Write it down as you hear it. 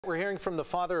We're hearing from the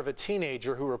father of a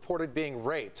teenager who reported being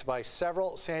raped by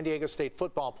several San Diego State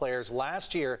football players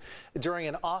last year during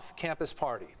an off-campus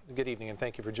party. Good evening and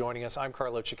thank you for joining us. I'm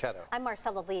Carlo Cicchetto. I'm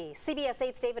Marcella Lee. CBS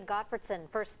 8's David Gottfredson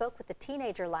first spoke with the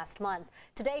teenager last month.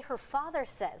 Today, her father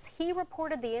says he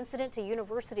reported the incident to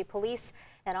university police,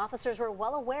 and officers were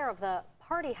well aware of the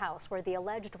party house where the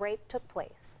alleged rape took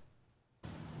place.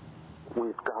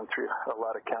 We've gone through a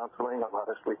lot of counseling, a lot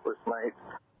of sleepless nights.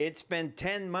 It's been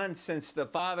 10 months since the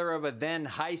father of a then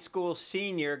high school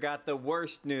senior got the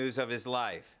worst news of his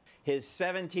life. His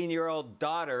 17-year-old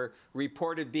daughter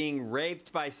reported being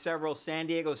raped by several San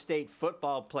Diego State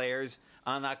football players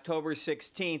on October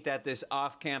 16th at this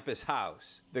off-campus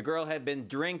house. The girl had been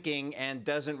drinking and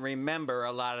doesn't remember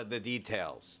a lot of the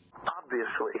details.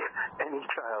 Obviously, any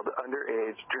child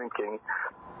underage drinking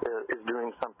is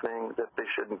doing something that they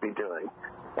shouldn't be doing.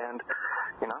 And,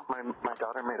 you know, my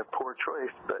daughter made a poor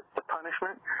choice, but the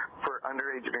punishment for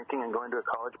underage drinking and going to a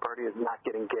college party is not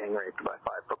getting gang raped by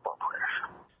 5 football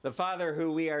players. The father,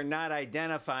 who we are not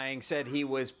identifying, said he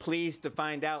was pleased to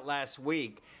find out last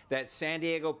week that San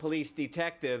Diego police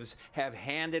detectives have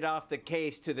handed off the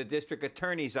case to the district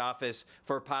attorney's office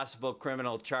for possible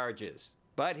criminal charges.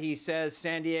 But he says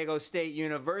San Diego State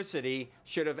University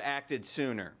should have acted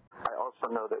sooner. I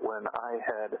also know that when I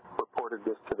had reported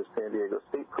this to the San Diego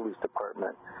State Police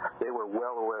Department, they were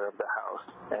well aware of the house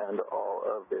and all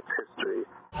of its history.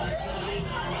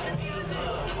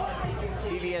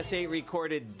 CBS 8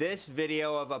 recorded this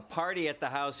video of a party at the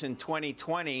house in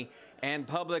 2020, and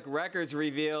public records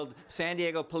revealed San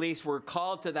Diego police were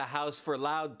called to the house for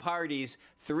loud parties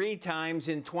 3 times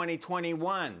in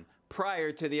 2021,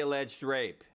 prior to the alleged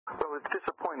rape. Well, it's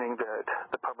disappointing that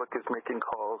the public is making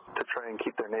calls to try and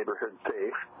keep their neighborhood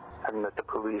safe, and that the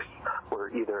police were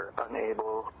either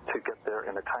unable to get there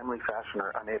in a timely fashion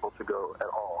or unable to go at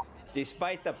all.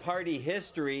 Despite the party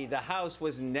history, the house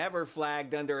was never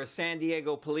flagged under a San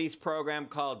Diego police program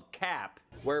called CAPP,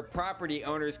 where property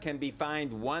owners can be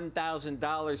fined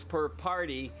 $1,000 per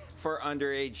party for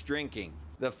underage drinking.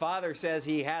 The father says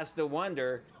he has to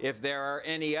wonder if there are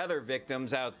any other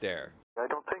victims out there. I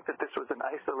don't think that this was an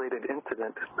isolated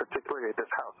incident, particularly at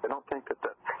this house. I don't think that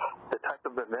the type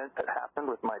of event that happened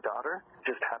with my daughter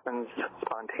just happens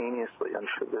spontaneously. I'm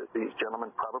sure that these gentlemen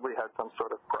probably had some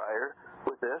sort of prior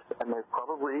with this, and they're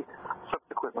probably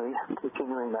subsequently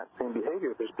continuing that same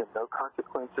behavior. There's been no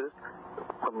consequences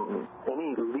from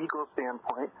any legal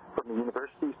standpoint, from the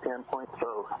university standpoint,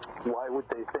 so why would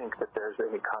they think that there's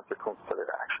any consequence to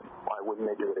their action? Why wouldn't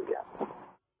they do it again?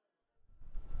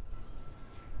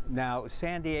 Now,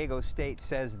 San Diego State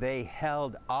says they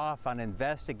held off on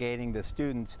investigating the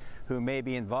students who may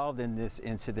be involved in this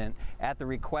incident at the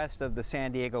request of the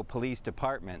San Diego Police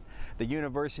Department. The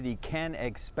university can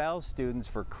expel students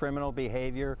for criminal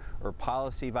behavior or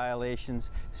policy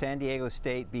violations. San Diego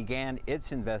State began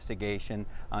its investigation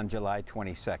on July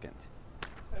 22nd.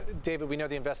 David, we know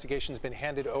the investigation's been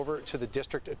handed over to the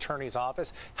district attorney's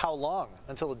office. How long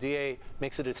until the DA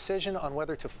makes a decision on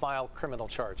whether to file criminal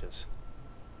charges?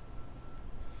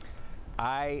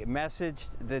 I messaged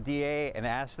the DA and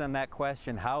asked them that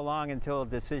question, how long until a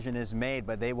decision is made,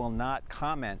 but they will not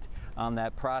comment on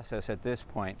that process at this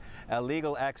point. A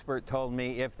legal expert told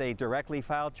me if they directly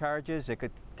file charges, it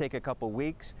could take a couple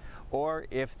weeks, or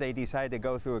if they decide to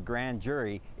go through a grand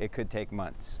jury, it could take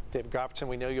months. David Gottfredson,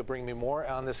 we know you'll bring me more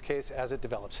on this case as it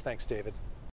develops. Thanks, David.